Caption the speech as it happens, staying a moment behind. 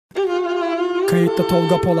Kayıtta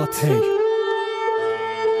Tolga Polat. Hey.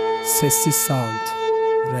 Sessiz sound.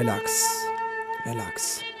 Relax.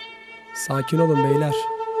 Relax. Sakin olun beyler.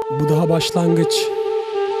 Bu daha başlangıç.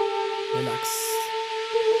 Relax.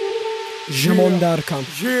 Jimon Derkan.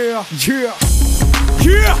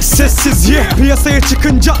 Sessiz piyasaya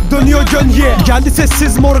çıkınca dönüyor gönye. Geldi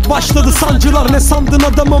sessiz moruk, başladı sancılar. Ne sandın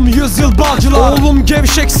adamım, 100 yıl bağcılar. Oğlum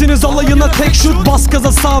gevşeksiniz, alayına tek şut. Bas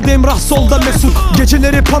gaza, sağda Emrah, solda Mesut.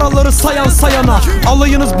 Geceleri paraları sayan sayana,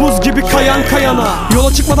 alayınız buz gibi kayan kayana.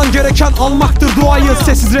 Yola çıkmadan gereken almaktır duayı.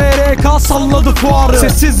 Sessiz RRK salladı fuarı.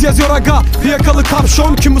 Sessiz yazıyor aga, fiyakalı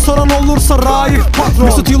kapşon. Kimi soran olursa Raif patron.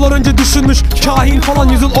 Mesut yıllar önce düşünmüş, kahin falan.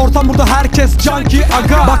 100 yıl ortam, burada herkes canki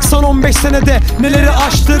aga. Baksan 15 senede neleri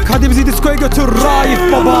açtık. Hadi bizi diskoya götür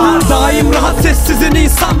Raif baba. Daim rahat sessizin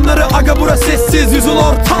insanları. Aga bura sessiz, yüzün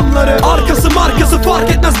ortamları. Arkası markası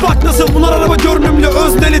fark etmez, bak nasıl. Bunlar araba görünümlü,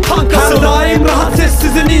 özneli tankası. Daim rahat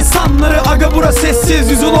sessizin insanları. Aga bura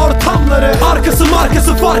sessiz, yüzün ortamları. Arkası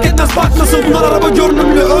markası fark etmez, bak nasıl. Bunlar araba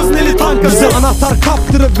görünümlü, özneli tankası. Bize anahtar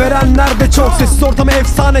kaptırıp verenler de çok. Sessiz ortama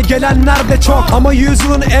efsane gelenler de çok. Ama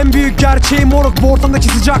yüzyılın en büyük gerçeği moruk. Bu ortamdaki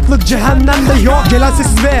sıcaklık cehennemde yok. Gelen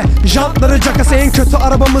sessiz ve jantları cakası. En kötü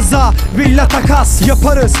arabamıza villa takas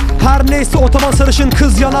yaparız. Her neyse otoban sarışın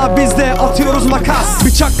kız yana, biz de atıyoruz makas.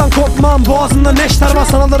 Bıçaktan korkmam, boğazında neşter var.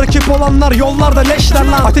 Sana da rakip olanlar yollarda leşler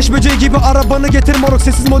lan. Ateş böceği gibi arabanı getir moruk.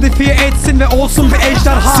 Sessiz modifiye etsin ve olsun bir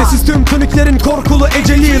ejderha. Sessiz tüm tüniklerin korkulu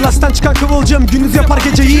eceli. Lastten çıkan kıvılcım gündüz yapar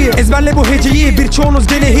geceyi. Ezberle bu heceyi, birçoğunuz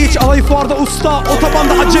deli hiç. Alay fuarda usta,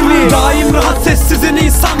 otobanda acemi. Daim rahat sessizin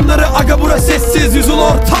insanları. Aga bura sessiz, yüzün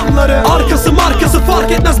ortamları. Arkası markası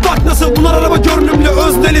fark etmez, bak nasıl. Bunlar araba görünümlü,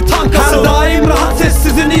 özneli tankası. Her daim rahat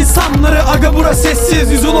sessizin insanları. Aga bura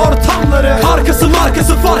sessiz, yüzün ortamları. Arkası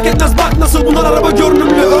markası fark etmez, bak nasıl. Bunlar araba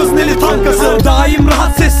görünümlü, özneli tankası. Daim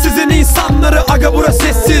rahat sessizin insanları. Aga bura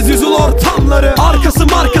sessiz, yüzün ortamları. Arkası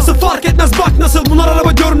markası fark etmez, bak nasıl. Bunlar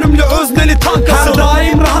araba görünümlü, özneli tankası. Her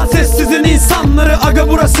daim rahat sessizin insanları. Aga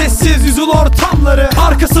bura sessiz, yüzün ortamları.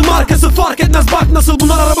 Arkası markası fark etmez, bak nasıl.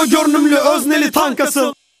 Bunlar araba görünümlü, özneli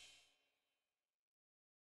tankası.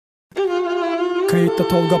 Kayıtta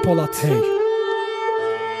Tolga Polat. Hey.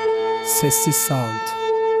 Sessiz sound.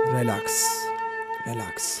 Relax.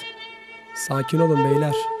 Relax. Sakin olun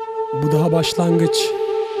beyler. Bu daha başlangıç.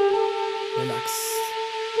 Relax.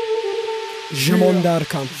 Jimon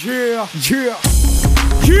Derkan.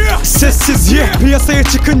 Sessiz piyasaya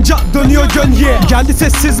çıkınca dönüyor gönye. Geldi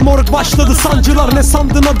sessiz moruk, başladı sancılar. Ne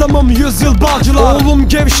sandın adamım, 100 yıl bağcılar. Oğlum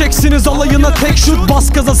gevşeksiniz, alayına tek şut.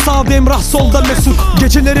 Bas gaza, sağda Emrah, solda Mesut.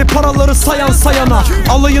 Geceleri paraları sayan sayana,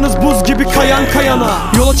 alayınız buz gibi kayan kayana.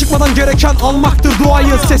 Yola çıkmadan gereken almaktır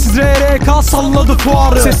duayı. Sessiz RRK salladı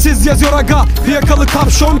fuarı. Sessiz yazıyor aga, fiyakalı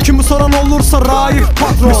kapşon. Kimi soran olursa Raif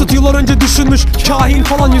patron. Mesut yıllar önce düşünmüş, kahin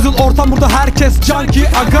falan. 100 yıl ortam, burada herkes canki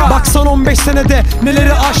aga. Baksan 15 senede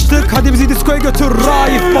neleri açtık. Hadi bizi diskoya götür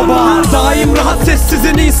Raif baba. Daim rahat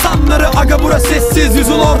sessizin insanları. Aga bura sessiz,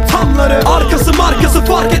 yüzün ortamları. Arkası markası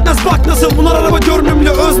fark etmez, bak nasıl. Bunlar araba görünümlü,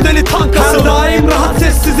 özneli tankası. Her daim rahat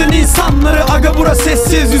sessizin insanları. Aga bura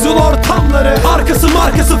sessiz, yüzün ortamları. Arkası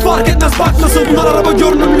markası fark etmez, bak nasıl. Bunlar araba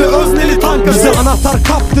görünümlü, özneli tankası. Bize anahtar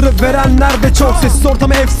kaptırıp verenler de çok. Sessiz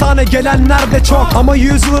ortama efsane gelenler de çok. Ama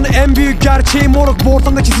yüzyılın en büyük gerçeği moruk. Bu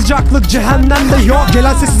ortamdaki sıcaklık cehennemde yok.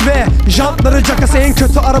 Gelen sessiz ve jantları cakası. En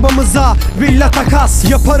kötü arabamıza villa takas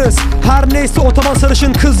yaparız. Her neyse otoban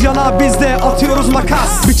sarışın kız yana, biz de atıyoruz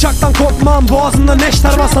makas. Bıçaktan korkmam, boğazında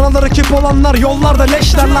neşter var. Sana da rakip olanlar yollarda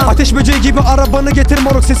leşler lan. Ateş böceği gibi arabanı getir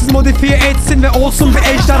moruk. Sessiz modifiye etsin ve olsun bir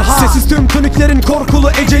ejderha. Sessiz tüm tüniklerin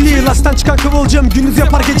korkulu eceli. Lastten çıkan kıvılcım gündüz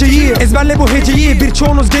yapar geceyi. Ezberle bu heceyi,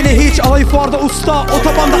 birçoğunuz deli hiç. Alay fuarda usta,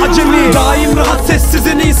 otobanda acemi. Daim rahat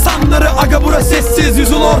sessizin insanları. Aga bura sessiz,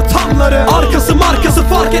 yüzün ortamları. Arkası markası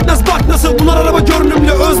fark etmez, bak nasıl. Bunlar araba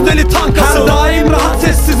görünümlü, özneli tankası. Her daim rahat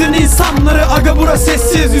sessizin insanları. Aga bura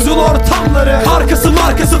sessiz, yüzün ortamları. Arkası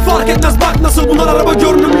markası fark etmez, bak nasıl. Bunlar araba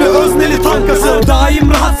görünümlü, özneli tankası.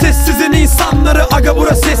 Daim rahat sessizin insanları. Aga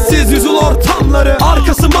bura sessiz, yüzün ortamları.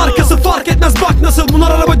 Arkası markası fark etmez, bak nasıl.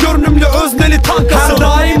 Bunlar araba görünümlü, özneli tankası. Her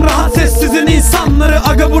daim rahat sessizin insanları.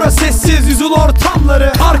 Aga bura sessiz, yüzün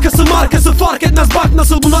ortamları. Arkası markası fark etmez, bak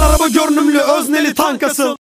nasıl. Bunlar araba görünümlü, özneli tankası.